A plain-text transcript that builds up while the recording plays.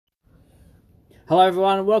Hello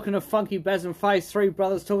everyone and welcome to Funky Baz and Face, three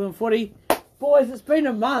brothers talking footy. Boys, it's been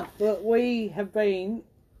a month that we have been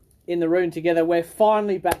in the room together. We're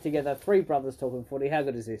finally back together, three brothers talking footy. How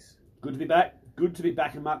good is this? Good to be back. Good to be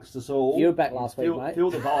back amongst us all. You were back last week, mate. Feel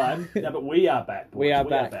the vibe. No, but we are back, boys. We are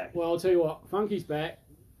back. Well, I'll tell you what, Funky's back,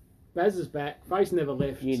 Baz is back, Face never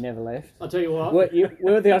left. You never left. I'll tell you what.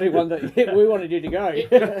 We're the only one that we wanted you to go. If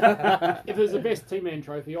there's the best team man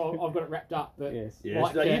trophy, I've got it wrapped up. But Yes. Yes,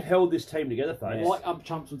 like, no, you've held this team together, folks. like Ump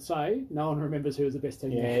Chumps would say, no one remembers who was the best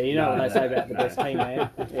team Yeah, man. you know what they say about the best team, man.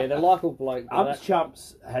 Yeah, they're likeable bloke. Umps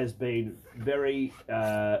Chumps has been very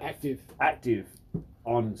Active.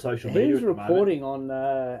 on social He media. was at the moment. reporting on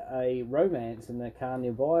a romance in the car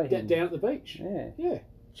nearby him. Down at the beach. Yeah. Yeah.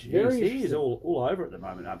 Jeez, Very he is interesting. all over at the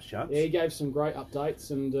moment, Umps Chumps. Yeah, he gave some great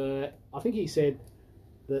updates, and I think he said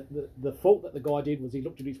that the fault that the guy did was he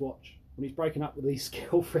looked at his watch. When he's breaking up with his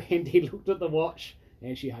girlfriend, he looked at the watch,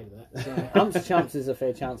 and she hated that. So. Umps Chumps is a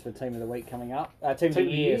fair chance for Team of the Week coming up. Team of the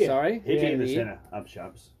Year, sorry. Hitting in the year. centre, Umps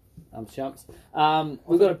Chumps. Umps Chumps.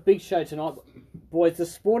 We've got a big show tonight. Boys, the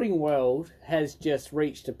sporting world has just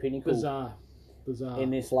reached a pinnacle Bizarre. in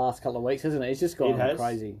this last couple of weeks, hasn't it? It's just gone It has.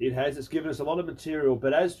 crazy. It has. It's given us a lot of material,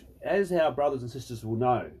 but as our brothers and sisters will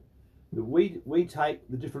know, that we take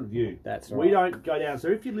the different view. That's We right. don't go down. So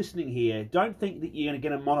if you're listening here, don't think that you're going to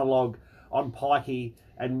get a monologue on Pikey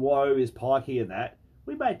and woe is Pikey and that.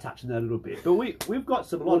 We may touch on that a little bit, but we've got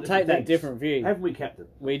some. We'll take that different view. Haven't we, Captain?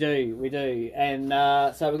 We do. And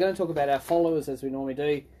so we're going to talk about our followers as we normally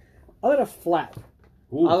do. I got a flap.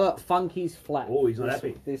 Ooh. I got Funky's flap. Oh, he's not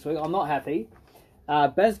happy. This week. I'm not happy.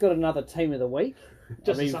 Baz got another Team of the Week.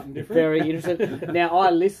 Just something different. Very interesting. Now, I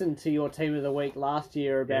listened to your Team of the Week last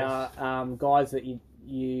year about guys that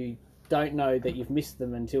you don't know that you've missed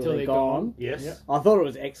them until they're gone. Yes. Yep. I thought it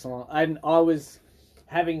was excellent. And I was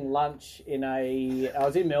having lunch I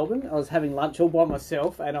was in Melbourne. I was having lunch all by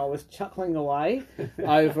myself and I was chuckling away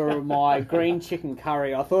over my green chicken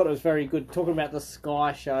curry. I thought it was very good, talking about the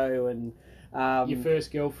Sky Show and Your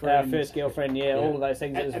first girlfriend. our first girlfriend, all of those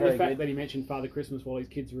things. It was And very the fact good. that he mentioned Father Christmas while his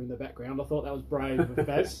kids were in the background, I thought that was brave of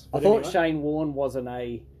Baz. I But thought anyway. Shane Warne wasn't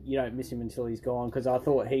you don't miss him until he's gone, because I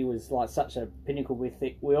thought he was like such a pinnacle with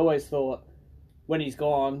it. We always thought when he's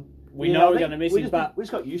gone, we know we're going to miss him, but we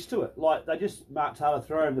just got used to it. Like they just Mark Taylor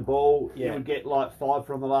throw him the ball. He would get like 5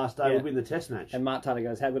 from the last day. Yeah. We'd win the Test match. and Mark Taylor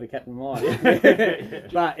goes, how good a captain am I?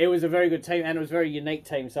 But it was a very good team, and it was a very unique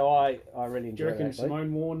team, so I really Do you enjoyed reckon it, actually.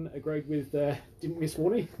 Simone Warne agreed with didn't miss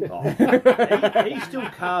Warney? He's still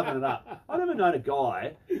carving it up. I've never known a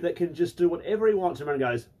guy that can just do whatever he wants and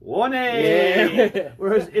everyone goes, Warnie! Yeah.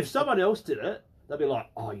 Whereas if someone else did it, they'd be like,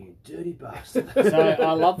 oh, you dirty bastard. So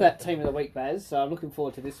I love that Team of the Week, Baz. So I'm looking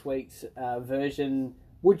forward to this week's version.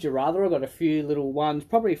 Would you rather? I've got a few little ones,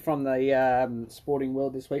 probably from the sporting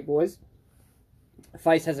world this week, boys.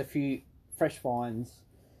 Face has a few fresh finds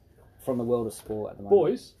from the world of sport at the moment.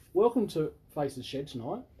 Boys, welcome to Faces Shed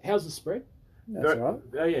tonight. How's the spread? That's all right.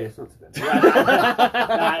 Oh, yeah, it's not too bad.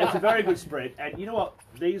 No, it's a very good spread. And you know what?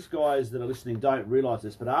 These guys that are listening don't realise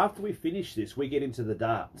this, but after we finish this, we get into the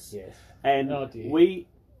darts. Yes. And Oh, dear. we,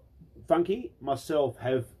 Funky, myself,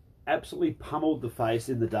 have absolutely pummeled the face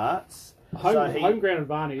in the darts. Home ground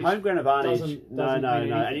advantage. Home ground advantage. Doesn't No. mean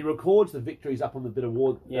anything. And he records the victories up on the bit of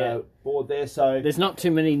board there. So There's not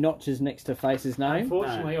too many notches next to Face's name.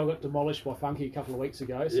 Unfortunately, I got demolished by Funky a couple of weeks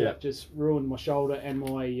ago, so that just ruined my shoulder and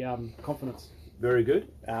my confidence. very good.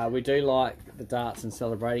 We do like the darts and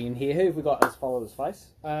celebrating in here. Who have we got as followers,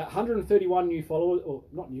 Face? 131 new followers, or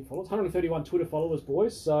not new followers, 131 Twitter followers,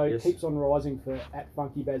 boys. So it Yes. keeps on rising for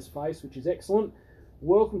 @FunkyBazFace, which is excellent.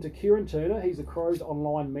 Welcome to Kieran Turner. He's the Crows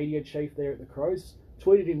online media chief there at the Crows.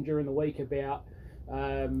 Tweeted him during the week about.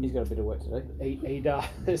 He's got a bit of work to do. He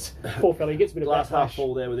does. Poor fella, he gets a bit of Glass half backlash.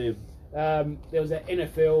 full there with him. There was that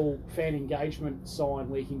NFL fan engagement sign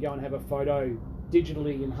where you can go and have a photo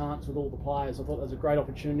digitally enhanced with all the players. I thought that was a great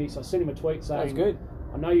opportunity, so I sent him a tweet saying, That's good.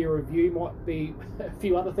 I know your review might be a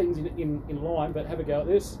few other things in line, but have a go at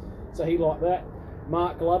this. So he liked that.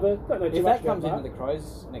 Mark Glover, don't know too If much that comes about into the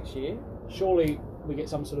Crows next year, surely we get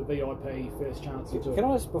some sort of VIP first chance into can it.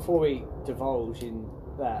 I just, before we divulge in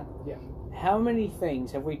that, Yeah. how many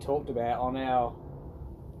things have we talked about on our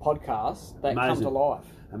podcast that come Amazing. to life?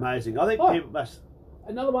 Amazing. I think Oh. people must.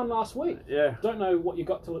 Another one last week. Yeah. Don't know what you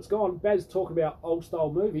got till it's gone. Baz talking about old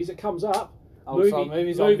style movies. It comes up. Old style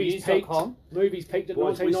movies on news.com. Movies peaked at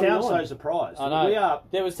Boys, we sound 1999. so surprised. I know. We are.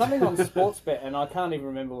 There was something on Sportsbet, and I can't even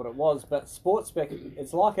remember what it was, but Sportsbet,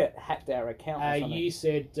 it's like it hacked our account or something. You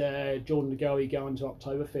said Jordan De Goey going to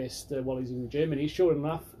Oktoberfest while he's in Germany. Sure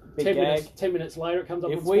enough, Big 10 gag. minutes, 10 minutes later, it comes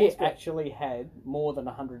up If on we Sportsbet. actually had more than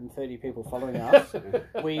 130 people following us,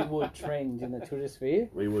 we would trend in the Twitter sphere.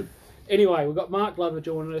 We would. Anyway, we've got Mark Glover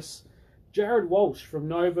joining us. Jared Walsh from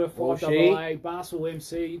Nova, 5AA, Barswell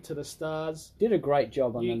MC to the Stars. Did a great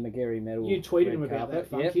job on You- the McGarry medal. You tweeted red him about carpet. that,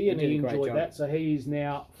 Funky, Yep, and did he a great enjoyed job. that. So he's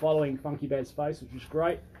now following Funky Baz's face, which is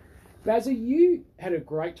great. Bazza, you had a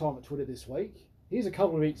great time at Twitter this week. Here's a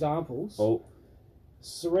couple of examples. Oh,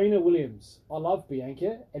 Serena Williams. I love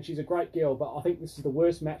Bianca, and she's a great girl, but I think this is the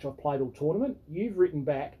worst match I've played all tournament. You've written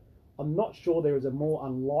back, I'm not sure there is a more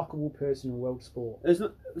unlikable person in world sport.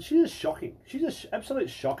 she's just shocking. She's an absolute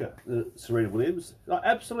shocker, Serena Williams. Like,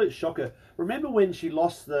 absolute shocker. Remember when she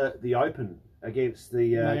lost the Open against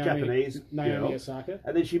the Japanese Naomi girl, Osaka.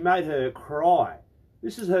 and then she made her cry.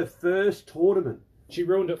 This is her first tournament. She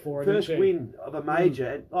ruined it for her, First didn't she? win of a major,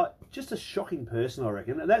 and like just a shocking person, I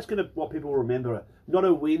reckon. And that's going to what people remember her. Not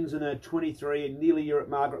her wins and her 23 and nearly you're at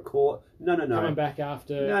Margaret Court. No. Coming back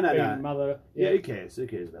after No. being mother. Yeah, who cares? Who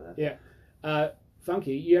cares about that? Yeah.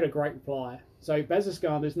 Funky, you had a great reply. So Baz is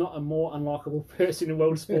going, there's not a more unlikable person in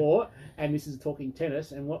world sport, and this is talking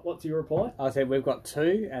tennis. And what's your reply? I said we've got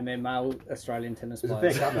two, and they're male Australian tennis It's a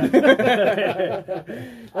players. fair comeback.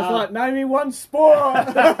 It's like, name me one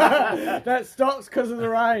sport that stops because of the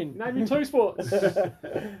rain. Name me two sports.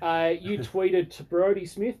 You tweeted to Brodie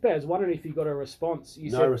Smith, Baz, wondering if you got a response.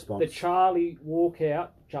 You No said response. the Charlie walkout,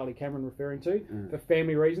 Charlie Cameron referring to, for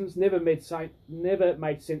family reasons, never made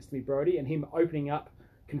sense to me, Brodie, and him opening up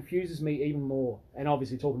confuses me even more. And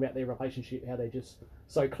obviously talking about their relationship, how they're just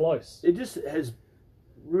so close. It just has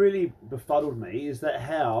really befuddled me is that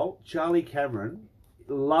how Charlie Cameron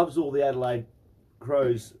loves all the Adelaide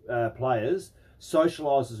Crows players,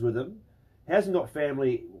 socialises with them, hasn't got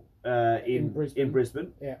family in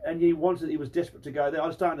Brisbane, Yeah. and he was desperate to go there. I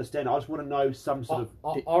just don't understand. I just want to know some sort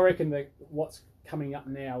of. I reckon that what's coming up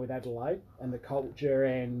now with Adelaide and the culture,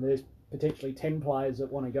 and there's potentially 10 players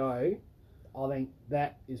that want to go. I think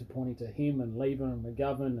that is pointing to him and Lever and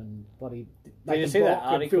McGovern and bloody. Did you Nathan see that Brock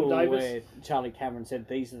and article Phil Davis? where Charlie Cameron said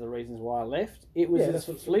these are the reasons why I left? It was Yeah, as that's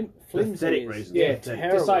what- flimsy Pathetic as reasons. Yeah,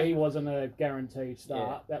 terrible. to say he wasn't a guaranteed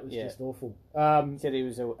start, Yeah, that was yeah. just awful. He said he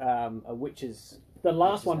was a witch's. The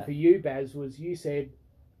last What's one that? for you, Baz, was you said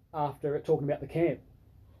after talking about the camp.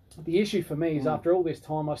 The issue for me is after all this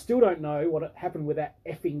time, I still don't know what happened with that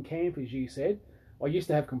effing camp, as you said. I used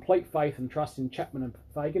to have complete faith and trust in Chapman and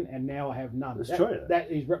Fagan, and now I have none. That's true.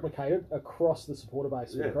 That is replicated across the supporter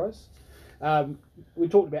base for the Yeah. Crows. We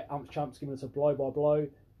talked about Umps Chumps giving us a blow-by-blow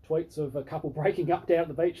tweets of a couple breaking up down at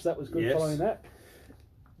the beach. That was good Yes. following that.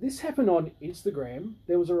 This happened on Instagram.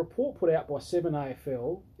 There was a report put out by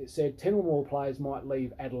 7AFL. It said 10 or more players might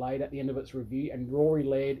leave Adelaide at the end of its review, and Rory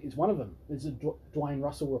Laird is one of them. There's a Dwayne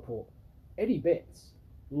Russell report. Eddie Betts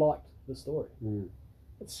liked the story.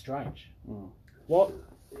 It's strange. What?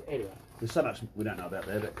 Anyway. There's so much we don't know about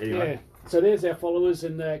there, but anyway. Yeah. So there's our followers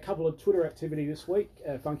and a couple of Twitter activity this week.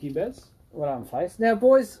 Funky and Baz. Well done, face. Now,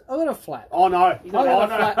 boys, I've got a flat. Oh no! I got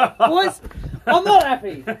a flat. Boys, I'm not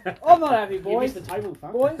happy. I'm not happy, You boys. missed the table,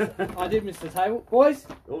 Funk. Boys, I did miss the table. Boys,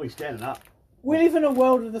 Oh, he's standing up. we live in a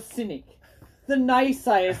world of the cynic, the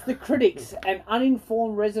naysayers, the critics, and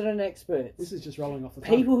uninformed resident experts. This is just rolling off the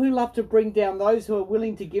tongue. People who love to bring down those who are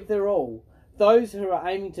willing to give their all, those who are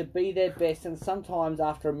aiming to be their best, and sometimes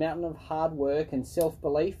after a mountain of hard work and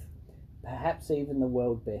self-belief, perhaps even the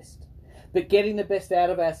world best. But getting the best out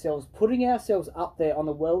of ourselves, putting ourselves up there on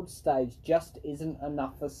the world stage just isn't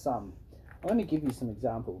enough for some. I'm going to give you some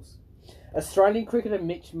examples. Australian cricketer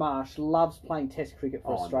Mitch Marsh loves playing Test cricket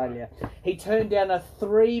for Australia. No. He turned down a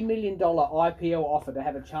 $3 million IPL offer to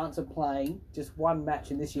have a chance of playing just one match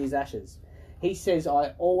in this year's Ashes. He says,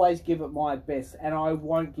 I always give it my best and I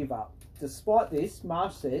won't give up. Despite this,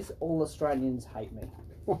 Marsh says, all Australians hate me.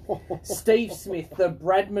 Steve Smith, the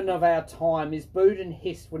Bradman of our time, is booed and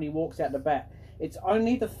hissed when he walks out the bat. It's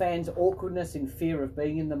only the fans' awkwardness and fear of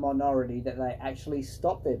being in the minority that they actually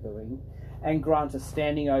stop their booing and grant a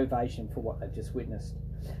standing ovation for what they've just witnessed.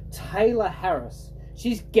 Taylor Harris,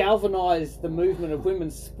 she's galvanised the movement of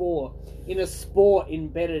women's sport in a sport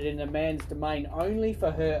embedded in a man's domain only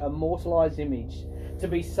for her immortalised image to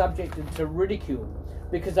be subjected to ridicule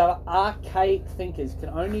because our archaic thinkers can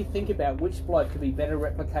only think about which bloke could be better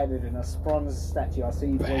replicated in a bronze statue. I see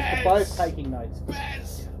you boys are both taking notes.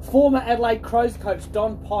 Former Adelaide Crows coach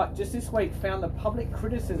Don Pike just this week found the public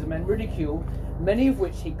criticism and ridicule, many of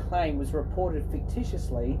which he claimed was reported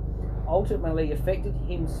fictitiously, ultimately affected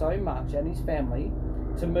him so much and his family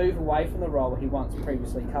to move away from the role he once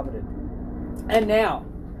previously coveted. And now,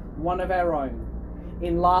 one of our own.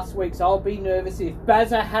 in last week's I'll Be Nervous If,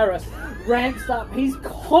 Bazza Harris ramps up his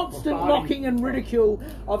constant mocking and ridicule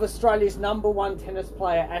of Australia's #1 tennis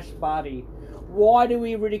player, Ash Barty. Why do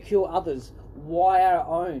we ridicule others? Why our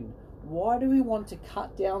own? Why do we want to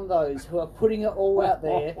cut down those who are putting it all out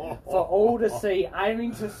there for all to see,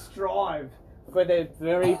 aiming to strive for their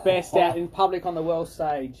very best out in public on the world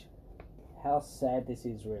stage? How sad this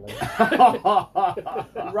is, really.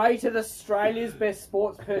 Rated Australia's best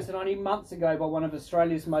sports person only months ago by one of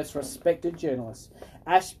Australia's most respected journalists,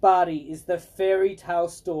 Ash Barty is the fairy tale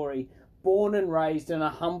story, born and raised in a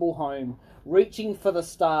humble home, reaching for the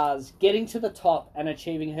stars, getting to the top and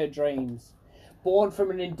achieving her dreams. Born from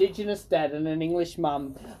an Indigenous dad and an English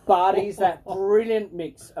mum, Barty's that brilliant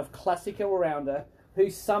mix of classic all-rounder who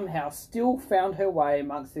somehow still found her way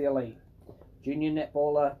amongst the elite. Junior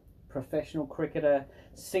netballer, professional cricketer,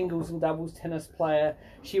 singles and doubles tennis player.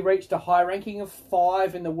 She reached a high ranking of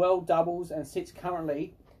 5 in the world doubles and sits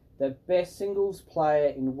currently the best singles player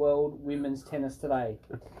in world women's tennis today.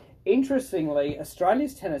 Interestingly,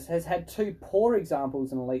 Australia's tennis has had 2 poor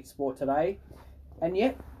examples in elite sport today, and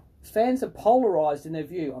yet fans are polarised in their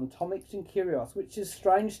view on Tomic and Kyrgios, which is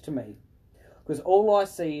strange to me, because all I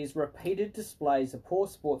see is repeated displays of poor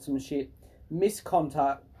sportsmanship,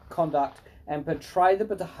 misconduct, and portray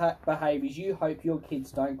the behaviours you hope your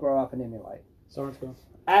kids don't grow up and emulate. Sorry, Phil.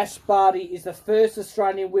 Ash Barty is the first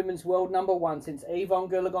Australian women's world #1 since Yvonne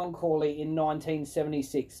Goolagong-Cawley in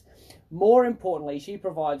 1976. More importantly, she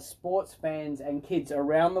provides sports fans and kids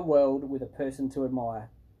around the world with a person to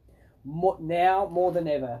admire. Now, more than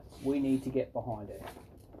ever, we need to get behind her.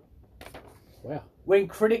 Wow. When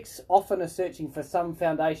critics often are searching for some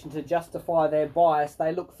foundation to justify their bias,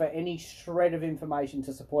 they look for any shred of information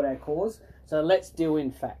to support our cause, so let's deal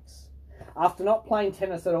in facts. After not playing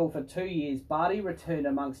tennis at all for 2 years, Barty returned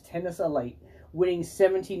amongst tennis elite, winning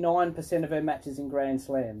 79% of her matches in Grand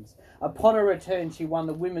Slams. Upon her return, she won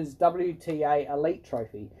the women's WTA Elite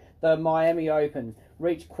Trophy, the Miami Open,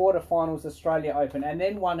 reached quarterfinals Australia Open, and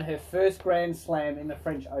then won her first Grand Slam in the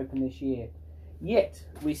French Open this year. Yet,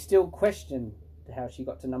 we still question how she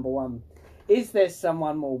got to #1. Is there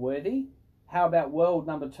someone more worthy? How about world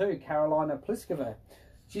 #2, Carolina Pliskova?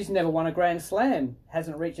 She's never won a Grand Slam,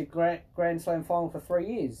 hasn't reached a Grand Slam final for 3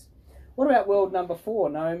 years. What about world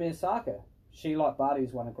 #4, Naomi Osaka? She, like Barty,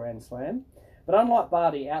 has won a Grand Slam, but unlike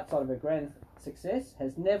Barty, outside of her grand success,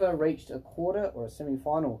 has never reached a quarter or a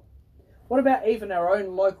semi-final. What about even our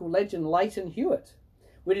own local legend, Leighton Hewitt?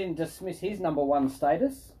 We didn't dismiss his #1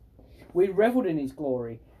 status. We revelled in his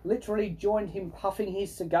glory, literally joined him puffing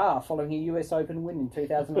his cigar following a US Open win in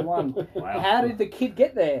 2001. Wow. How did the kid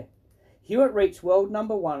get there? Hewitt reached world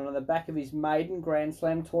 #1 on the back of his maiden Grand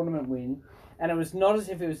Slam tournament win, and it was not as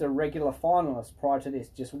if he was a regular finalist prior to this,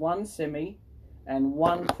 just 1 semi and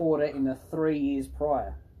 1 quarter in the 3 years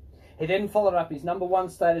prior. He then followed up his #1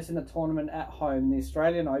 status in the tournament at home, the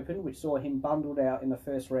Australian Open, which saw him bundled out in the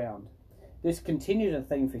first round. This continued a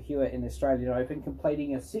theme for Hewitt in the Australian Open,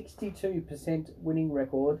 completing a 62% winning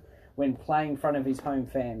record when playing in front of his home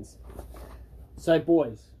fans. So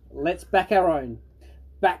boys, let's back our own.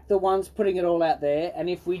 Back the ones putting it all out there, and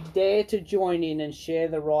if we dare to join in and share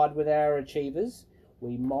the ride with our achievers,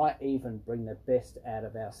 we might even bring the best out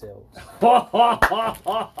of ourselves.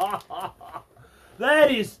 That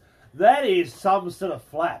is some sort of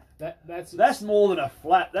flap. That's more than a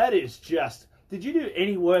flap. That is just... Did you do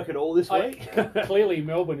any work at all this week? Clearly,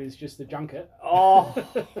 Melbourne is just the junket. Oh,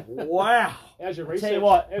 wow. How's your research? Tell you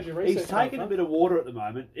what, How's your research, he's taking a bit of water at the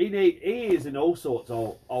moment. He is in all sorts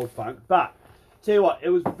of old funk. But, tell you what,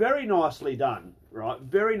 it was very nicely done, right?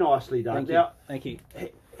 Very nicely done. Thank you.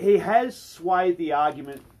 He has swayed the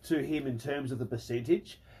argument to him in terms of the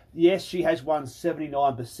percentage. Yes, she has won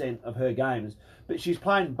 79% of her games, but she's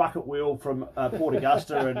playing bucket wheel from Port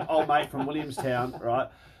Augusta and old mate from Williamstown, right?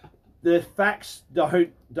 The facts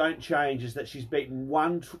don't change. Is that she's beaten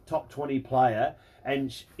one top 20 player,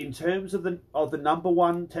 and in terms of the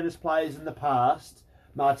 #1 tennis players in the past,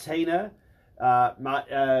 Martina,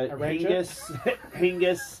 Hingis,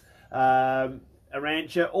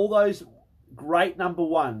 Arantxa, all those great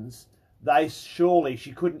 #1s.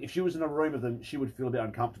 She couldn't. If she was in a room of them, she would feel a bit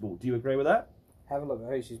uncomfortable. Do you agree with that? Have a look at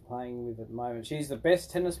who she's playing with at the moment. She's the best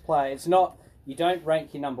tennis player. It's not. You don't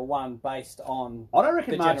rank your #1 based on. I don't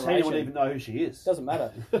reckon the Martina generation. would even know who she is. Doesn't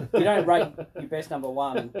matter. You don't rate your best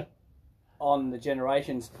 #1 on the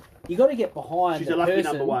generations. You got to get behind. She's the a lucky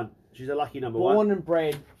person, #1. She's a lucky #1. Born and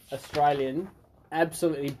bred Australian,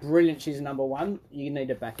 absolutely brilliant. She's a #1. You need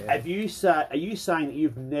to back her. Are you saying that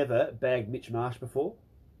you've never bagged Mitch Marsh before?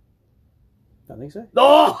 Don't think so.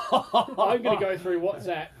 Oh! I'm going to go through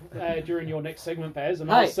WhatsApp during your next segment, Baz, and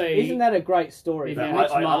I'll see. Isn't that a great story? Yeah, Mitch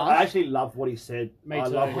Marsh, I actually love what he said. Me I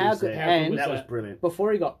too. love what How he said. good- and- that was brilliant.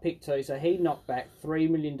 before he got picked too, so he knocked back $3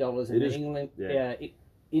 million in It the is- England, yeah.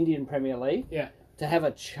 Indian Premier League Yeah. to have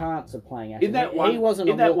a chance of playing Ashes. In that he wasn't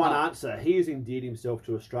in a that one walk-up. answer, he has endeared himself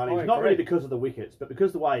to Australians. I Not really agree. because of the wickets, but because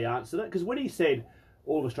of the way he answered it. Because when he said,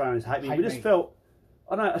 all of Australians hate me, Hate we just me. felt,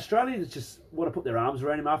 I don't know, Australians just want to put their arms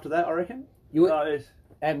around him after that, I reckon. You would- It's-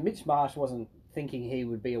 And Mitch Marsh wasn't thinking he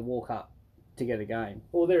would be a walk-up to get a game.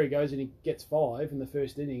 Well, there he goes, and he gets 5 in the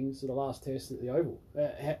first innings of the last test at the Oval.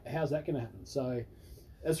 How's that going to happen? So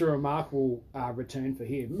that's a remarkable return for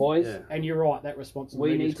him. Boys, Yeah. And you're right, that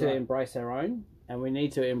responsibility we is need to great. embrace our own, and we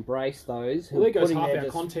need to embrace those who Well, are there goes putting half their, our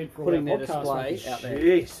content for putting our their podcast. display out there.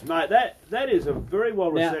 Jeez, mate, that is a very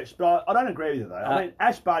well Now- researched. But I don't agree with you though. I mean,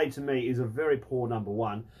 Ash Barty to me is a very poor number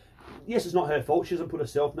one. Yes, it's not her fault. She doesn't put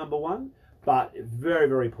herself number one, but very,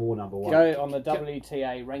 very poor number one. Go on the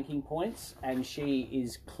WTA ranking points, and she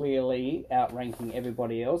is clearly outranking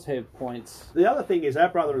everybody else. Her points. The other thing is, our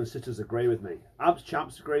brother and sisters agree with me. Umps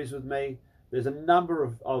Chumps agrees with me. There's a number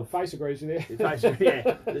of Face agrees with you.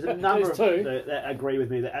 yeah, there's a number There's of two. that agree with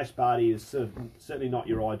me that Ash Barty is certainly not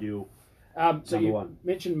your ideal. So Number you one.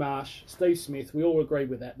 mentioned Marsh, Steve Smith. We all agree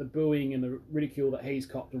with that. The booing and the ridicule that he's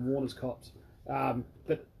copped and Warner's copped.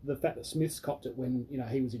 But the fact that Smith's copped it when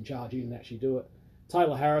he was in charge, he didn't actually do it.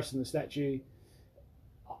 Taylor Harris and the statue,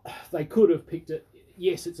 they could have picked it.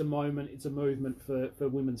 Yes, it's a moment, it's a movement for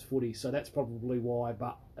women's footy, so that's probably why.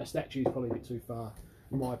 But a statue is probably a bit too far,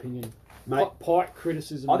 in my opinion. Mate, Pike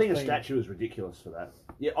criticism. I think a has been- statue is ridiculous for that.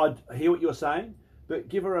 Yeah, I hear what you're saying, but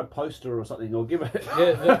give her a poster or something, or give her.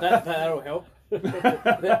 Yeah, that'll help.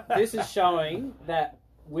 This is showing that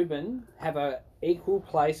women have a equal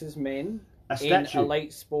place as men A in statue.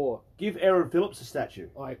 elite sport. Give Erin Phillips a statue.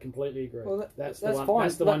 I completely agree. Well, that's that's the one. fine.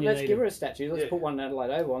 That's the one you Let's need. give her a statue. Let's Yeah. put one in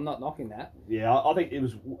Adelaide Oval. I'm not knocking that. Yeah, I think it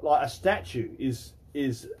was like a statue is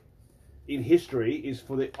in history is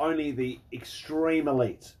for only the extreme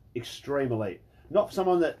elite, not for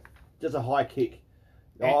someone that does a high kick.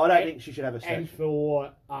 I don't think she should have a statue. And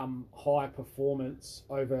for high performance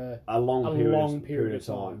over A long long period period of of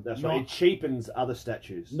time. time. That's right. Not- It cheapens other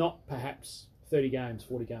statues. not perhaps 30 games,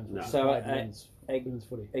 40 games. No. So, women's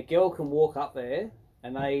footy. A girl can walk up there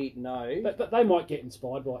and they know. But they might get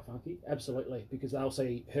inspired by it, Funky. Absolutely, because they'll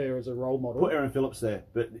see her as a role model. Put Erin Phillips there,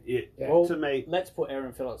 but Well, to me, let's put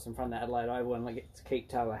Erin Phillips in front of the Adelaide Oval and let's keep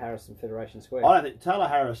Taylor Harris in Federation Square. I don't think Taylor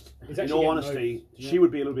Harris, He's in actually all getting honesty, moved, yeah. she would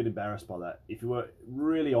be a little bit embarrassed by that. If you were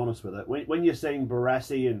really honest with it, when you're seeing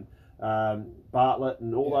Barassi and Bartlett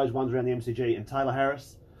and all those ones around the MCG, and Taylor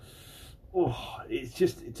Harris, it's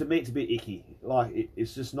just, to me, it's a bit icky. Like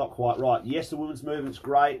it's just not quite right. Yes, the women's movement's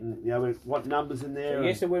great, and we want numbers in there.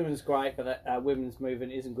 Yes, the women's great, but that women's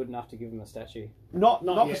movement isn't good enough to give them a statue. Not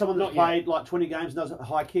for yet, someone that's not played like 20 games and does a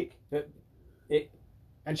high kick. But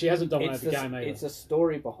And she hasn't dominated it's the game either. it's a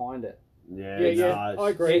story behind it. Yeah, I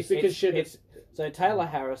agree. It's- so Taylor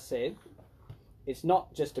Harris said, "It's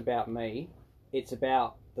not just about me; it's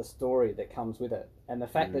about the story that comes with it, and the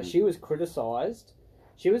fact that she was criticised.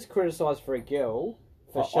 She was criticised for a girl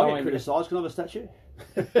for I get showing criticised. Can I have a statue?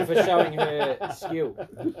 for showing her skill.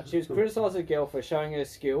 She was criticised as a girl for showing her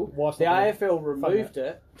skill. Wife's The not gonna AFL fund removed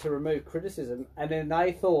it to remove criticism, and then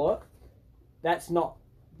they thought that's not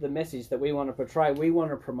the message that we want to portray. We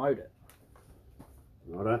want to promote it.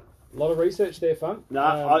 Righto. A lot of research there, Funk.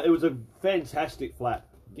 No, it was a fantastic flap.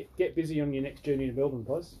 Get busy on your next journey to Melbourne,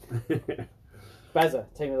 please. Bazza,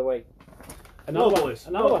 team of the week. Another one. boys.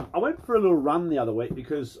 Another one. I went for a little run the other week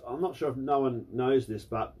because I'm not sure if no one knows this,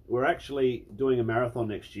 but we're actually doing a marathon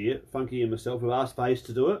next year. Funky and myself have asked Face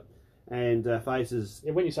to do it, and Face has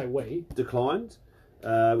Yeah, when you say we, declined,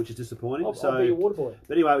 which is disappointing. I'll be your water boy.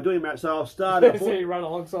 But anyway, we're doing a marathon. So I'll start. I So you run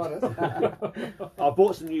alongside us.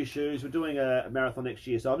 bought some new shoes. We're doing a marathon next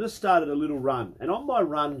year, so I've just started a little run. And on my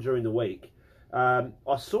run during the week, I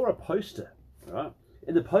saw a poster, right?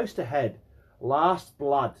 And the poster had Last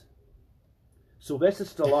Blood. Sylvester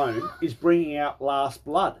Stallone is bringing out Last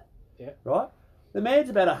Blood. Yeah. Right? The man's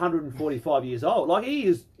about 145 years old. Like, he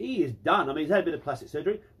is done. I mean, he's had a bit of plastic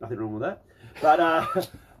surgery. Nothing wrong with that. But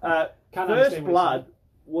Can't First understand what Blood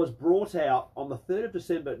was brought out on the 3rd of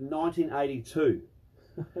December 1982.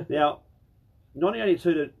 Now,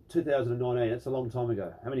 1982 to 2019, that's a long time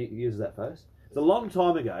ago. How many years is that, Face? It's a long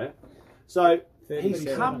time ago. So he's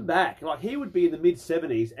 37. come back. Like, he would be in the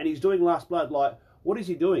mid-70s and he's doing Last Blood. Like, what is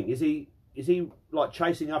he doing? Is he is he like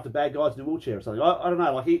chasing after bad guys in a wheelchair or something? I don't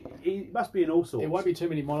know. Like he must be in all sorts. There won't be too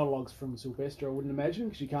many monologues from Sylvester, I wouldn't imagine,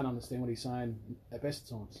 because you can't understand what he's saying at best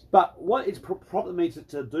times. But what it's prompted me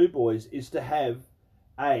to do, boys, is to have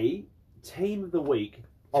a team of the week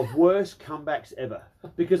of worst comebacks ever.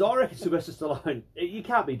 Because I reckon Sylvester Stallone, you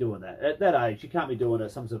can't be doing that. At that age, you can't be doing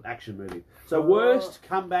some sort of action movie. So worst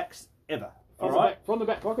comebacks ever. All right? From the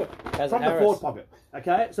back pocket. From the forward pocket.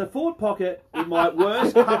 Okay? So forward pocket in my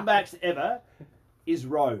worst comebacks ever is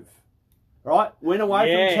Rove. Right? Went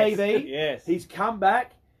away from TV. Yes. He's come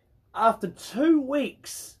back after 2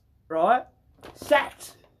 weeks. Right?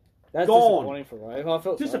 Sacked. That's gone. disappointing for Rove. I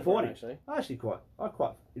felt Disappointing. sorry for him, actually. I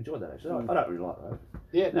quite enjoyed that actually. I don't really like Rove.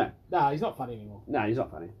 Yeah. No, he's not funny anymore. No, he's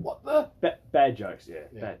not funny. What the? Bad jokes, yeah.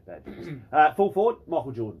 Bad jokes. Full forward,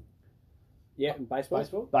 Michael Jordan. Yeah, and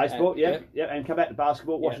baseball. Baseball, And, and come back to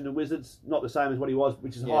basketball, Washington Wizards, not the same as what he was,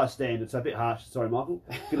 which is high standard, so a bit harsh. Sorry, Michael,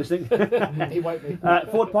 if you're listening. He won't be.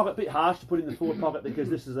 Forward pocket, a bit harsh to put in the forward pocket because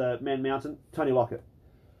this is a man mountain. Tony Lockett,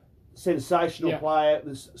 sensational player.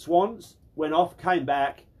 The Swans went off, came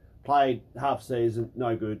back, played half season,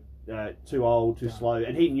 no good, too old, too slow,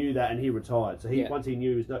 and he knew that, and he retired. So once he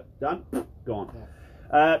knew he was done, gone.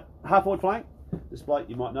 Half forward flank, this bloke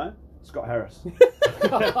you might know, Scott Harris.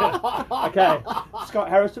 Okay, Scott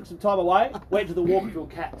Harris took some time away, went to the Walkerville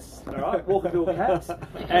Cats, all right, Walkerville Cats,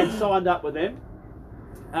 and signed up with them.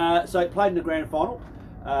 So he played in the grand final.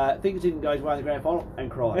 Things didn't go his way in the grand final, and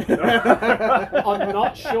cried. I'm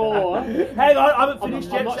not sure. Hang on, I haven't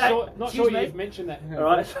finished yet. Not sure you've mentioned that. All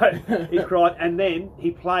right, so he cried, and then he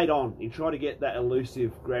played on. He tried to get that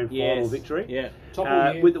elusive grand final victory. Yeah,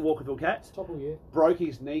 with the Walkerville Cats. Top of the year. Broke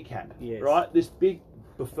his kneecap. Yes. Right, this big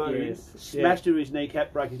buffoon smashed through his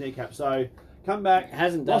kneecap, broke his kneecap. So come back,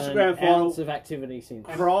 hasn't lost done the grand an final. ounce of activity since.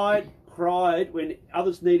 Cried when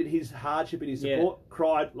others needed his hardship and his support.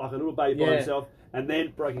 Cried like a little baby by himself, and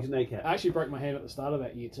then broke his kneecap. I actually broke my hand at the start of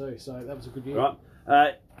that year too, so that was a good year.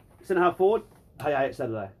 Right, centre half forward. Hey, it's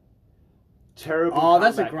Saturday. Terrible. Oh,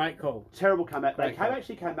 comeback. that's a great call. Terrible comeback. They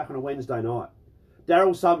actually came back on a Wednesday night.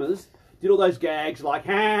 Daryl Summers did all those gags like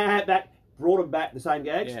back, brought them back the same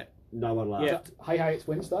gags. Yeah. No one laughed. Yeah. Hey, it's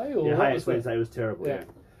Wednesday. Or Hey, it's Wednesday. It was terrible. Yeah.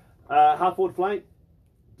 Half forward flank,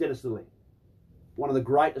 Dennis Lilly, one of the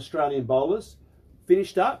great Australian bowlers,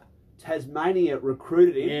 finished up. Tasmania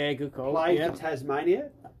recruited him. Yeah, good call. Played for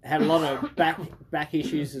Tasmania. Had a lot of back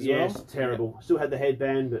issues as well. Yes, terrible. Still had the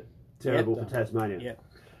headband, but terrible for Tasmania. Yep.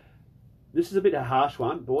 This is a bit of a harsh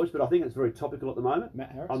one, boys, but I think it's very topical at the moment.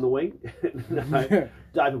 Matt Harris? On the wing. No,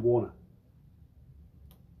 David Warner.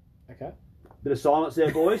 Okay. Bit of silence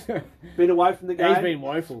there, boys. Been away from the game. He's been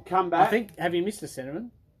woeful. Come back. I think. Have you missed a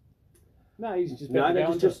cinnamon? No, he's just No, about to go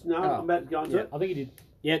that's into just, no, I'm about to go into it. I think he did.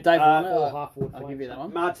 Yeah, Dave Warner. Or half forward I'll flank. give you that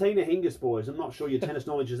one. Martina Hingis, boys. I'm not sure your tennis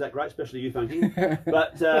knowledge is that great, especially you, Funky.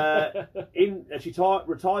 But she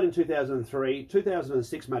retired in 2003.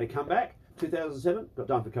 2006 made a comeback. 2007 got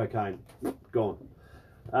done for cocaine. Gone.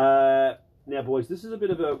 Now, boys, this is a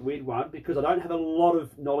bit of a weird one because I don't have a lot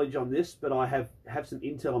of knowledge on this, but I have some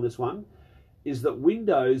intel on this one. Is that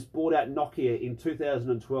Windows bought out Nokia in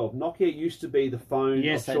 2012. Nokia used to be the phone of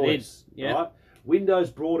choice. Yes, they did. Yeah. Right?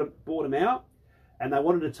 Windows bought them out, and they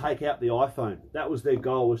wanted to take out the iPhone. That was their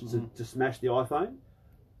goal, was to smash the iPhone.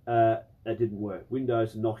 That didn't work.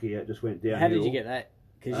 Windows and Nokia just went downhill. How did you get that?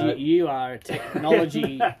 Because you are a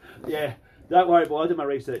technology. Yeah, don't worry, boys. I did my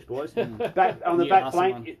research, boys. Back on the back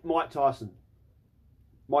flank, Mike Tyson.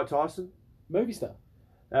 Mike Tyson. Movie star.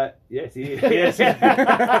 Yes, he is. Yes.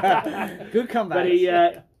 Good comeback. But he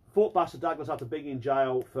fought Buster Douglas after being in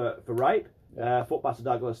jail for rape. Fought Buster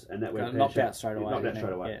Douglas, and that went knocked out straight away. Knocked out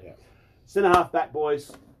straight away. Yeah. Centre half back,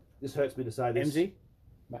 boys. This hurts me to say this. MZ?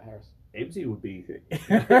 Matt Harris. MZ would be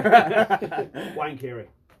Wayne Carey.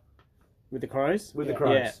 With the Crows? With the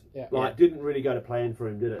Crows. Yeah. Like, didn't really go to plan for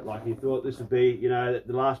him, did it? Like, he thought this would be, the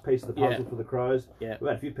last piece of the puzzle for the Crows. Yeah. We've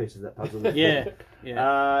had a few pieces of that puzzle. Yeah.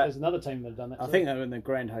 There's another team that have done that. I think they were in the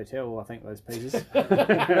Grand Hotel, I think, those pieces. There's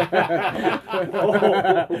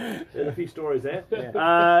a few stories there.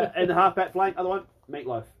 Yeah. And the half-back flank, other one,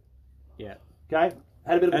 Meatloaf. Yeah. Okay?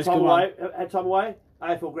 Had a bit of That's time a good away. Had time away.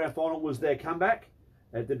 AFL Grand Final was their comeback.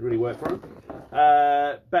 It didn't really work for him.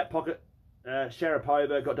 Back pocket,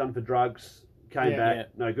 Sharapova got done for drugs. Came back,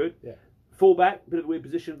 no good. Yeah. Full back, bit of a weird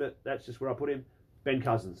position, but that's just where I put him. Ben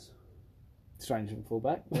Cousins. Strange and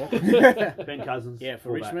fullback. Yeah. Ben Cousins. Yeah, for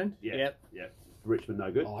fullback. Richmond. Yeah. Richmond,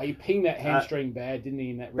 no good. Oh, he pinged that hamstring bad, didn't he,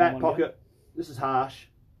 in that Back round pocket, one this is harsh.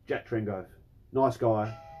 Jack Trengove. Nice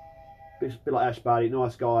guy. Bit like Ash Barty,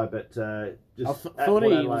 nice guy, but just... I thought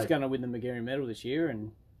he was going to win the McGarry medal this year,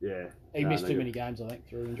 and yeah. He missed too many games, I think,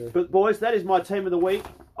 through injury. But boys, that is my team of the week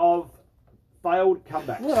of failed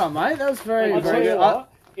comeback. Well done, mate. That was very, I'll very tell you good.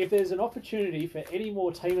 what, if there's an opportunity for any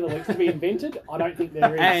more Team of the Weeks to be invented, I don't think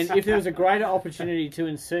there is. And if there was a greater opportunity to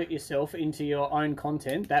insert yourself into your own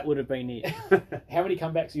content, that would have been it. How many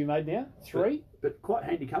comebacks have you made now? 3? But quite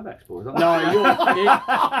handy comebacks, boys. No,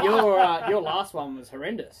 your last one was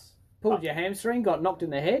horrendous. Pulled your hamstring, got knocked in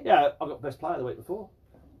the head. Yeah, I got best player the week before.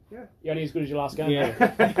 You're only as good as your last game.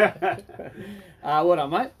 Yeah. Well done,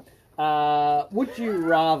 mate. Would you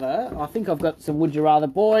rather? I think I've got some would you rather,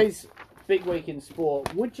 boys. Big week in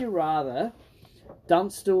sport. Would you rather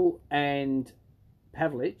Dunstall and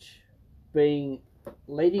Pavlich being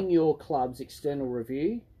leading your club's external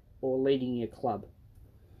review or leading your club?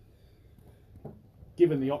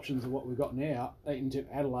 Given the options of what we've got now into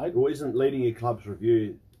Adelaide, Well, isn't leading your club's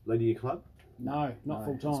review leading your club? no, not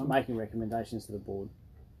full It's time. making recommendations to the board.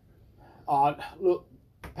 Look,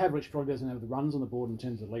 Pavlich probably doesn't have the runs on the board in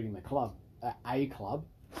terms of leading the club, a club,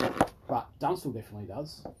 but Dunstall definitely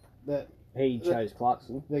does. He chose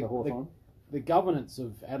Clarkson for Hawthorn. The governance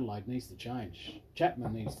of Adelaide needs to change.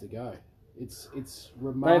 Chapman needs to go. It's They've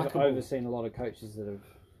remarkable. overseen a lot of coaches that have.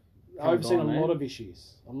 I've seen on a there. lot of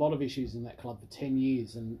issues in that club for 10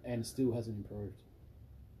 years and still hasn't improved.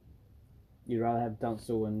 You'd rather have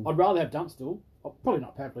Dunstall and. I'd rather have Dunstall, probably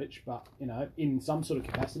not Pavlich, but in some sort of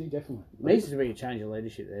capacity, definitely. Needs to be a change of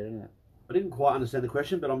leadership there, doesn't it? I didn't quite understand the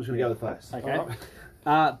question, but I'm just going to go with first. Okay. All right.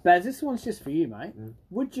 Baz, this one's just for you, mate.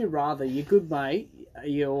 Would you rather your good mate,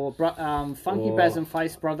 your funky Baz and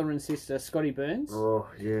Face brother and sister, Scotty Burns, Oh,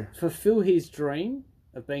 yeah. fulfill his dream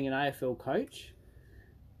of being an AFL coach,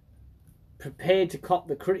 prepared to cop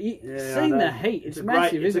the credit? You've Yeah, I seen know. the heat. It's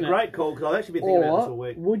massive, it's isn't a it? great call because I've actually been thinking about this all Or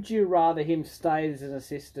week. would you rather him stay as an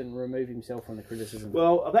assistant and remove himself from the criticism?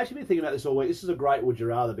 Well, I've actually been thinking about this all week. This is a great would you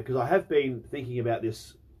rather because I have been thinking about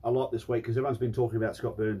this a lot this week because everyone's been talking about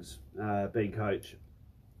Scott Burns being coach.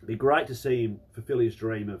 It'd be great to see him fulfil his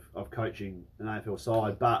dream of coaching an AFL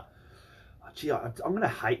side, but gee, I'm going to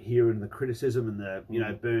hate hearing the criticism and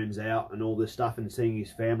the Burns out and all this stuff and seeing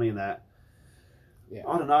his family and that. Yeah.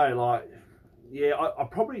 I don't know, I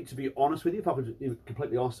probably, to be honest with you, if I could be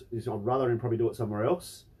completely honest, I'd rather him probably do it somewhere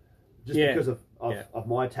else, just because of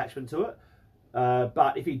my attachment to it.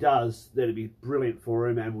 But if he does, then it'd be brilliant for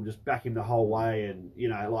him, and we'll just back him the whole way, and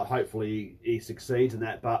hopefully he succeeds in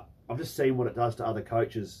that. But I've just seen what it does to other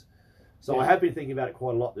coaches, so I have been thinking about it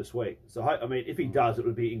quite a lot this week. So if he does, it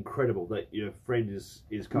would be incredible that your friend is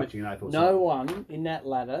coaching an AFL side. No one in that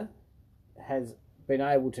ladder has been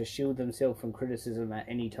able to shield themselves from criticism at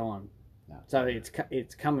any time. No. So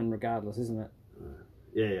it's coming regardless, isn't it?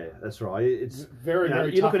 Yeah, that's right. It's Very,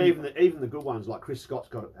 very You look tough. at even the good ones, like Chris Scott's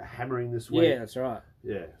got a hammering this week. Yeah, that's right.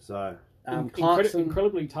 Yeah, so Clarkson,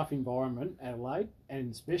 Incredibly tough environment, Adelaide, and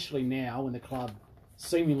especially now when the club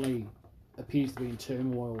seemingly appears to be in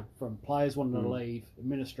turmoil from players wanting to leave,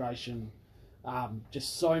 administration,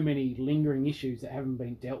 just so many lingering issues that haven't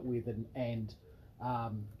been dealt with and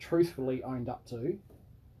truthfully owned up to.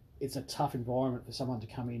 It's a tough environment for someone to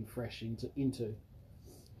come in fresh into.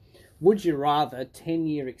 would you rather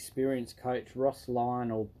 10-year experienced coach Ross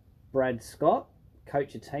Lyon or Brad Scott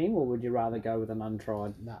coach a team, or would you rather go with an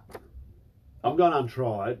untried? No. I'm going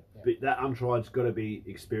untried, but that untried's got to be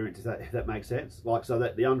experienced, if that makes sense. So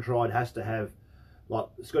that the untried has to have, like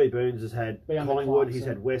Scotty Burns has had Be under Collingwood, Clarkson. he's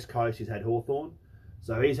had West Coast, he's had Hawthorn,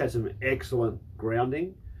 so he's had some excellent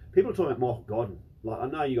grounding. People are talking about Michael Godden. I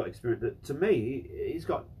know you got experience, but to me, he's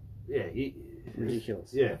got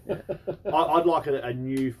Ridiculous. Yeah, I'd like a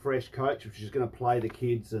new, fresh coach which is going to play the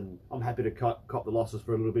kids, and I'm happy to cop the losses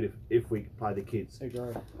for a little bit if we play the kids.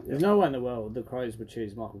 Agree. There's no way in the world the Crows would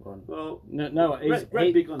choose Michael Gordon. Well, No,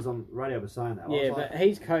 Brad Bigland's on radio was saying that. I yeah, was like, but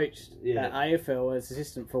he's coached Yeah. at AFL as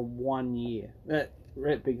assistant for 1 year.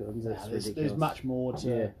 Brett Bigland's that's ridiculous. There's much more to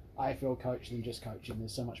Yeah. AFL coach than just coaching.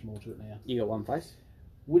 There's so much more to it now. You got one face.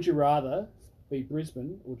 Would you rather be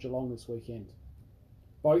Brisbane or Geelong this weekend?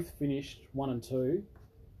 Both finished 1 and 2.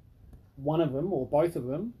 One of them or both of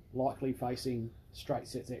them likely facing straight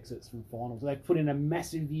sets exits from finals. They've put in a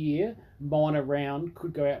massive year, minor round,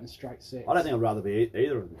 could go out in straight sets. I don't think I'd rather be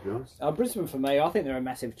either of them, to be honest. Brisbane for me, I think they're a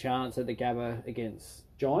massive chance at the Gabba against.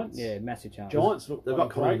 Giants. Yeah, massive chance. Giants look They've got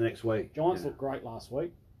great. Collingwood next week. Giants Yeah. looked great last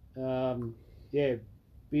week.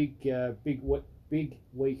 Big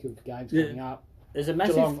week of games Yeah. coming up. There's a Geelong,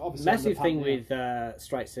 massive, obviously, massive on the thing pump with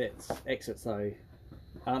straight sets exits though,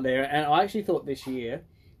 aren't there? And I actually thought this year,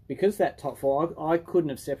 because that top four, I couldn't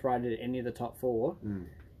have separated any of the top four.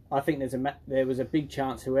 I think there was a big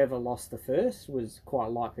chance whoever lost the first was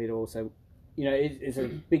quite likely to also, it's a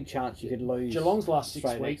big chance you could lose. Geelong's last 6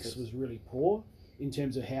 straight weeks exits. was really poor in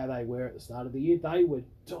terms of how they were at the start of the year. They were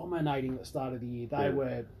dominating at the start of the year. They Yeah.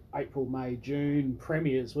 were April, May, June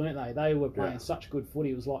premiers, weren't they? They were playing Yeah. such good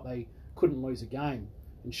footy. It was like they couldn't lose a game.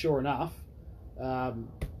 And sure enough,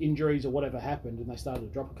 injuries or whatever happened, and they started to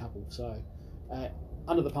drop a couple. So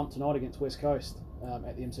under the pump tonight against West Coast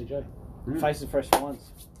at the MCG. Faces fresh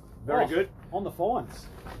fines. Very Oh, good. On the fines.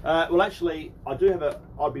 Well, actually, I do have a.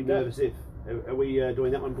 I'd be nervous if. Are we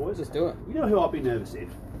doing that one, boys? Just do it. You know who I'd be nervous if?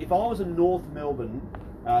 If I was a North Melbourne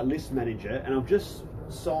list manager and I've just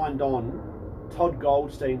signed on Todd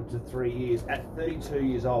Goldstein to 3 years at 32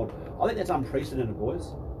 years old. I think that's unprecedented,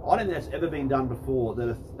 boys. I don't think that's ever been done before, that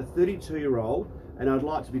a 32-year-old, and I'd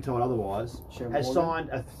like to be told otherwise, Sharon has Morgan. signed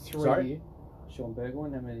a 3 year. Sean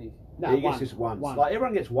Burgoyne, how many? No, he gets just once. One. Like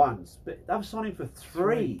everyone gets ones, but they've signed him for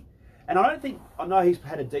three. And I don't think, I know he's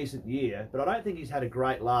had a decent year, but I don't think he's had a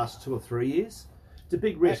great last 2 or 3 years. It's a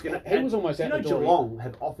big risk. He was almost you out know, the door. Geelong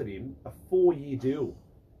have offered him a 4-year deal.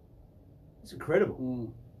 It's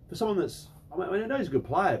incredible for someone that's. I mean, I know he's a good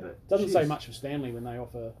player, but Doesn't geez. say much for Stanley when they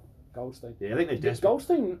offer Goldstein. Yeah, I think they're desperate.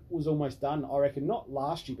 Goldstein was almost done, I reckon, not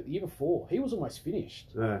last year, but the year before. He was almost finished.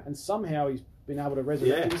 Yeah. And somehow he's been able to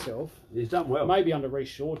resurrect Yeah. himself. He's done well. Maybe under Reece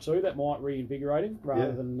Shaw too. That might reinvigorate him rather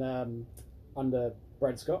Yeah. than under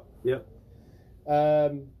Brad Scott. Yep.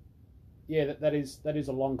 Yeah, that is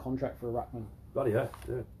a long contract for a ruckman. Bloody hell.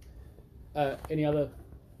 Yeah. Any other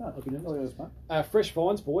No, opinions? all yours, mate. Fresh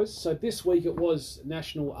finds, boys. So this week it was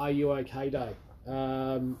National Are You OK Day.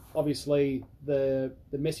 Obviously, the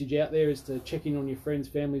message out there is to check in on your friends,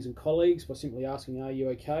 families, and colleagues by simply asking, "Are you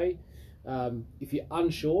okay?" If you're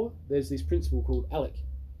unsure, there's this principle called ALEC.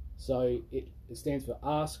 So it stands for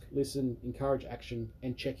Ask, Listen, Encourage Action,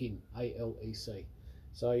 and Check In. ALEC.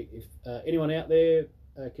 So if anyone out there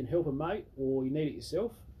can help a mate or you need it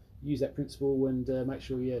yourself, use that principle and make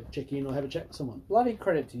sure you check in or have a chat with someone. Bloody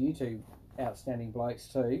credit to you two outstanding blokes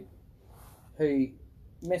too, who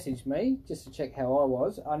messaged me just to check how I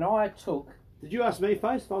was, and I took. Did you ask me,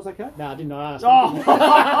 Face, if I was okay? No, didn't I ask? Oh,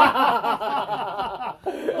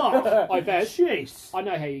 I bet. jeez. I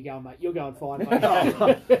know how you're going, mate. You're going fine, mate.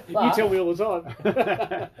 You tell me all the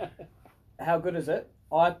time. How good is it?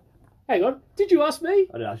 I Hang on. Did you ask me?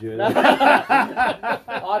 I didn't ask you.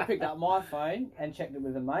 I picked up my phone and checked it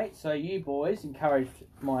with a mate. So you boys encouraged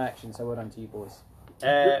my action. So well done to you boys.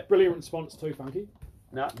 Brilliant response too, Funky.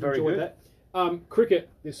 No, very Enjoyed good. that. Cricket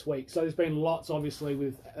this week. So there's been lots, obviously,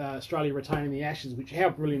 with Australia retaining the Ashes. Which how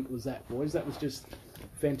brilliant was that, boys? That was just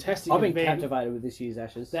fantastic. I've been event. captivated with this year's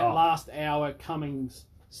Ashes. That last hour, Cummings,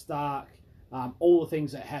 Stark, all the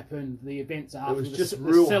things that happened, the events It after, was the, just the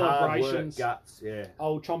real hard work, celebrations. guts, yeah.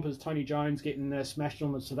 Old Chompers Tony Jones getting smashed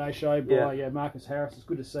on the Today Show by Marcus Harris. It's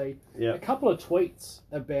good to see. Yeah. A couple of tweets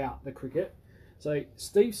about the cricket. So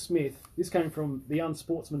Steve Smith, this came from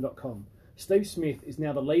theunsportsman.com. Steve Smith is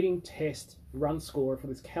now the leading test run scorer for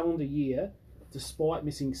this calendar year, despite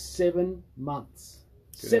missing 7 months.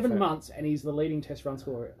 Good 7 effort. months, and he's the leading test run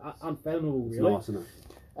scorer. Unfathomable, It's really. nice, isn't it?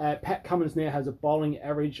 Pat Cummins now has a bowling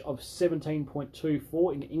average of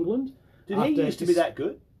 17.24 in England. Did he After used to be that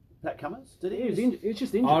good, Pat Cummins? Did he? It's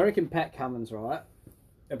just injured. I reckon Pat Cummins, right?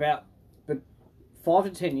 But 5 to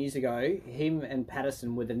 10 years ago, him and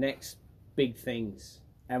Patterson were the next big things,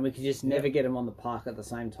 and we could just never get them on the park at the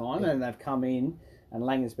same time. And they've come in, and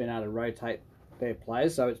Lang has been able to rotate their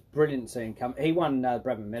players, so it's brilliant seeing him come. He won the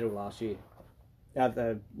Bradman Medal last year,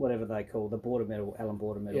 the whatever they call the Border Medal, Alan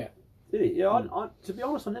Border Medal. Yeah. Did he? Yeah, I, to be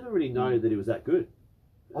honest, I never really know that he was that good.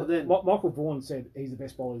 And then, Michael Vaughan said he's the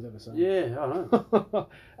best bowler he's ever seen. yeah, I don't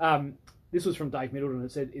know. This was from Dave Middleton.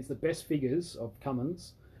 It said it's the best figures of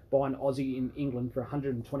Cummins by an Aussie in England for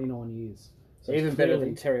 129 years. So Even it's better clearly-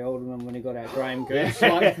 than Terry Alderman when he got out Graham Yeah. Goose.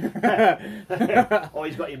 Like- Oh,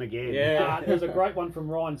 he's got him again. Yeah. There's a great one from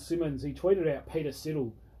Ryan Simmons. He tweeted out Peter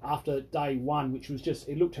Siddle after day one, which was just,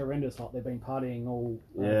 it looked horrendous, like they've been partying all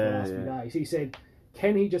for the last few days. He said,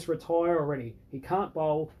 can he just retire already? He can't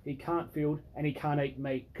bowl, he can't field, and he can't eat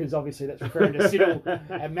meat, because obviously that's referring to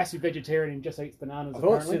Siddle, a massive vegetarian and just eats bananas. I thought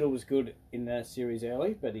apparently. Siddle was good in the series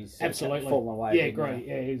early, but he's Absolutely fallen away. Yeah, a bit now. great.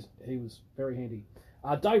 Yeah, he was very handy.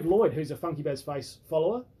 Dave Lloyd, who's a Funky Baz Face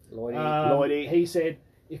follower, Lloydie. he said,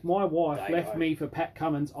 if my wife Dave-o. left me for Pat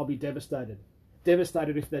Cummins, I'll be devastated.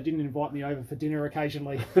 Devastated if they didn't invite me over for dinner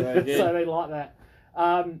occasionally. Very good. So they like that.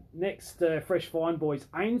 Next, fresh find, boys.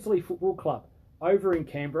 Ainslie Football Club over in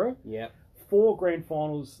Canberra. Yep. 4 grand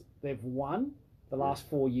finals they've won the last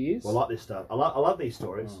 4 years. Well, I like this stuff. I love these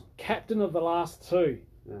stories. Captain of the last 2.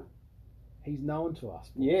 Yeah. He's known to us.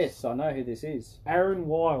 Yes, I know who this is. Aaron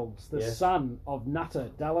Wiles, the Yes. son of Nutter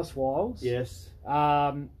Dallas Wiles, Yes.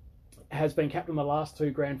 has been captain of the last 2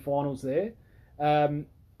 grand finals there.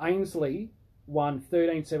 Ainsley won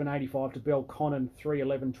 13-7-85 to Belconnen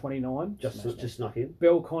 3-11-29. Just snuck in.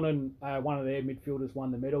 Belconnen, one of their midfielders,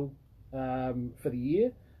 won the medal for the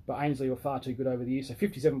year, but Ainsley were far too good over the year. So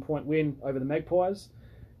 57-point win over the Magpies.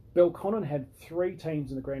 Belconnen had 3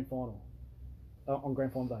 teams in the grand final on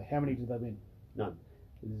grand final day. How many did they win? None.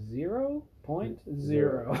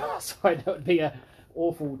 0.0. So that would be a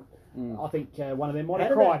awful. I think one of them might How have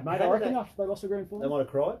did cried, that- mate. how I did reckon that- after they lost the grand They final. might have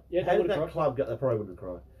cried. Yeah, they How did would have that cried. club go? They probably wouldn't have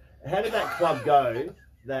cried. How did that club go?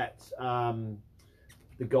 That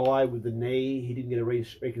the guy with the knee, he didn't get a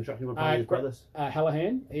reconstruction on playing his brothers.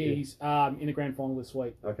 Hallahan, he's in the grand final this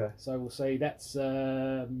week. Okay. So we'll see. That's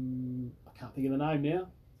I can't think of the name now.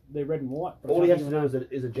 They're red and white. But I All he can't has to think of do the name.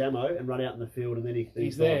 is a jammo and run out in the field, and then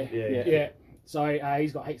He's there. Yeah. Yeah. So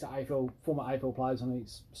he's got heaps of former AFL players on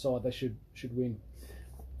his side. They should win.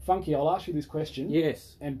 Funky, I'll ask you this question.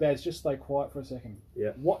 Yes. And Baz, just stay quiet for a second.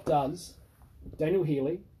 Yeah. What does Daniel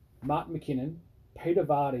Healy, Martin McKinnon, Peter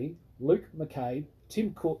Vardy, Luke McCabe,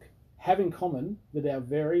 Tim Cook have in common with our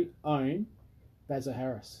very own Bazza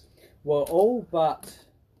Harris? Well, all but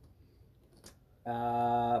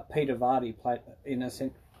Peter Vardy played in a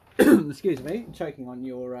sense. Excuse me, choking on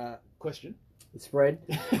your Question. spread.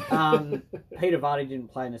 Peter Vardy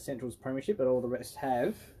didn't play in a Central's premiership, but all the rest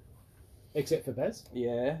have. Except for Baz.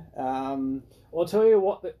 Yeah. I'll tell you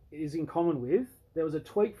what that is in common with. There was a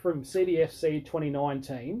tweet from CDFC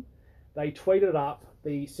 2019. They tweeted up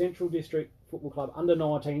the Central District Football Club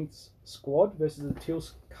under-19s squad versus the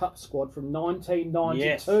Teals Cup squad from 1992.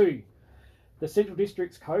 Yes. The Central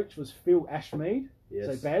District's coach was Phil Ashmead. Yes.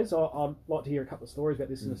 So Baz, I'd like to hear a couple of stories about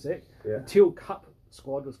this in a sec. Yeah. The Teal Cup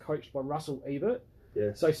squad was coached by Russell Ebert.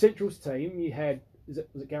 Yes. So Central's team, you had, was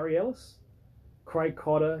it Gary Ellis? Craig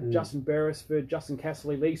Cotter, Justin Beresford, Justin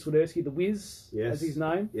Casserly, Lee Swiderski, the Wiz, Yes. as his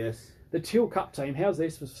name. Yes. The Teal Cup team, how's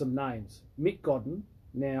this for some names? Mick Godden,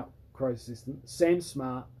 now Crow's assistant, Sam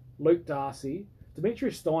Smart, Luke Darcy,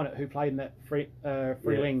 Demetrius Steinert, who played in that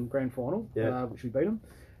Freeling grand final, which we beat them,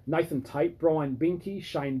 Nathan Tate, Brian Binky,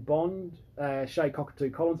 Shane Bond, Shay Cockatoo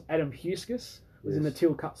Collins, Adam Huskus was in the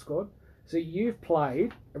Teal Cup squad. So you've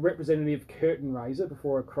played a representative curtain raiser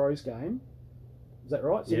before a Crows game. Is that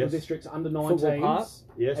right? Central Yes. District's under Football part. 19s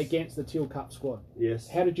Yes. against the Teal Cup squad. Yes.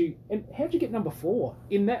 How'd you get number 4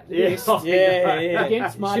 in that Yes. list? Yeah.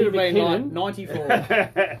 Against Marty Should have been like McKinnon.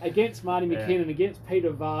 94. Against Marty McKinnon, against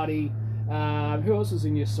Peter Vardy. Who else was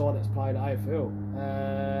in your side that's played AFL?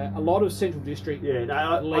 A lot of Central District. Yeah, no,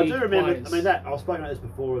 I league do remember. players. I mean, that I've spoken about this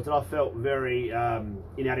before. Is that I felt very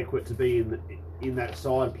inadequate to be in that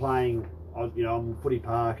side playing. On Footy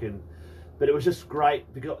Park, but it was just great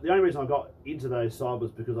because the only reason I got into those side was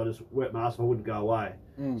because I just worked my ass off. I wouldn't go away,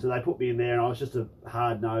 so they put me in there, and I was just a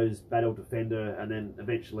hard-nosed battle defender, and then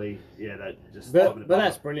eventually, that just. But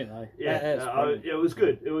that's brilliant though. Yeah, That's brilliant. it was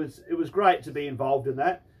good. It was great to be involved in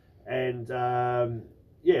that, and I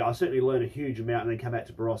certainly learned a huge amount, and then come back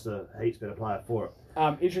to Barossa a heaps better player for it.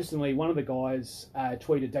 Interestingly, one of the guys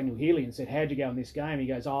tweeted Daniel Healy and said, "How'd you go in this game?" He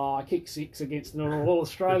goes, I kicked 6 against an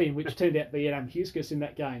All-Australian, which turned out to be Adam Huskus in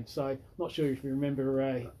that game. So, not sure if you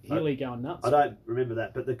remember Healy going nuts. I don't remember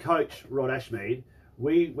that, but the coach, Rod Ashmead,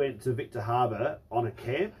 we went to Victor Harbour on a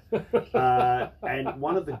camp, and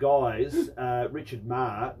one of the guys, Richard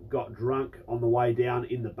Marr, got drunk on the way down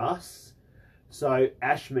in the bus. So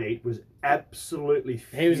Ashmead was absolutely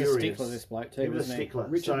furious. He was a stickler, this bloke too. He was a wasn't stickler.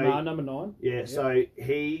 Richard Marr, number 9. Yeah, Yep. so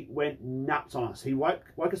he went nuts on us. He woke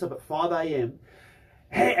us up at 5 a.m.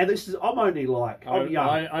 Hey, and I'm only like, I'm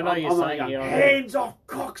young. I know you're I'm saying young. you're Hands off,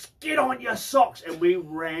 cocks, get on your socks. And we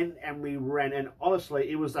ran. And honestly,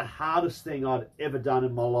 it was the hardest thing I'd ever done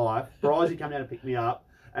in my life. Brizey came down to pick me up,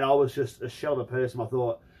 and I was just a shell of a person. I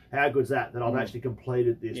thought, how good's that I've actually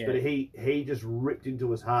completed this? Yeah. But he just ripped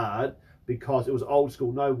into us hard because it was old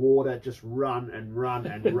school, no water, just run and run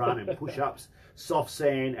and run and push-ups, soft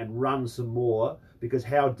sand and run some more, because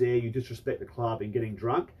how dare you disrespect the club in getting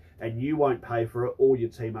drunk, and you won't pay for it, all your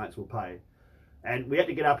teammates will pay. And we had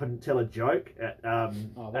to get up and tell a joke at the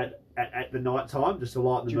night time just to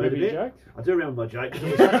lighten the mood a bit. Do you remember your joke? I do remember my joke because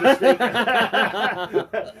it was such a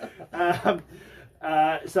stink.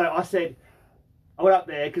 So I said, I went up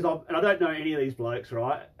there because I don't know any of these blokes,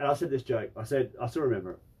 right? And I said this joke. I said, I still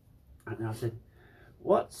remember it. And I said,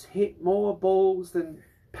 what's hit more balls than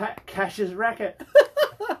Pat Cash's racket?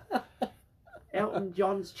 Elton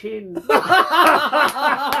John's chin.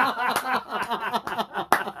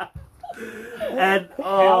 And How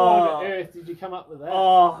on earth did you come up with that?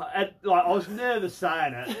 And like I was nervous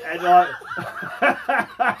saying it, and like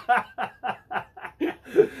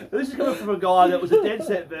this is coming from a guy that was a dead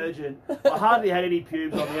set virgin. I hardly had any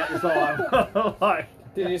pubes on me at the time. Like,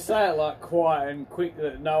 Did you say it like quiet and quick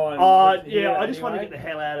that no one? Oh, could hear yeah, it I just want to anyway? get the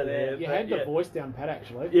hell out of there. You but had the yeah. voice down pat,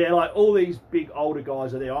 actually. Yeah, like all these big older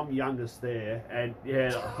guys are there. I'm youngest there, and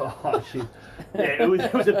yeah, oh shit, yeah, it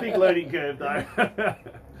was a big learning curve though.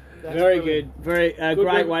 That's Very brilliant. good. Very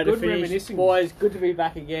great way to good finish, reminiscing. boys. Good to be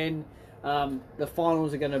back again. The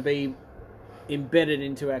finals are going to be embedded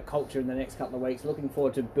into our culture in the next couple of weeks. Looking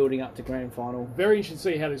forward to building up to grand final. Very interested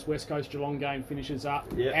to see how this West Coast Geelong game finishes up,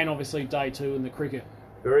 Yeah. and obviously day 2 in the cricket.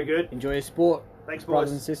 Very good. Enjoy your sport, Thanks, boys.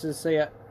 brothers and sisters. See ya.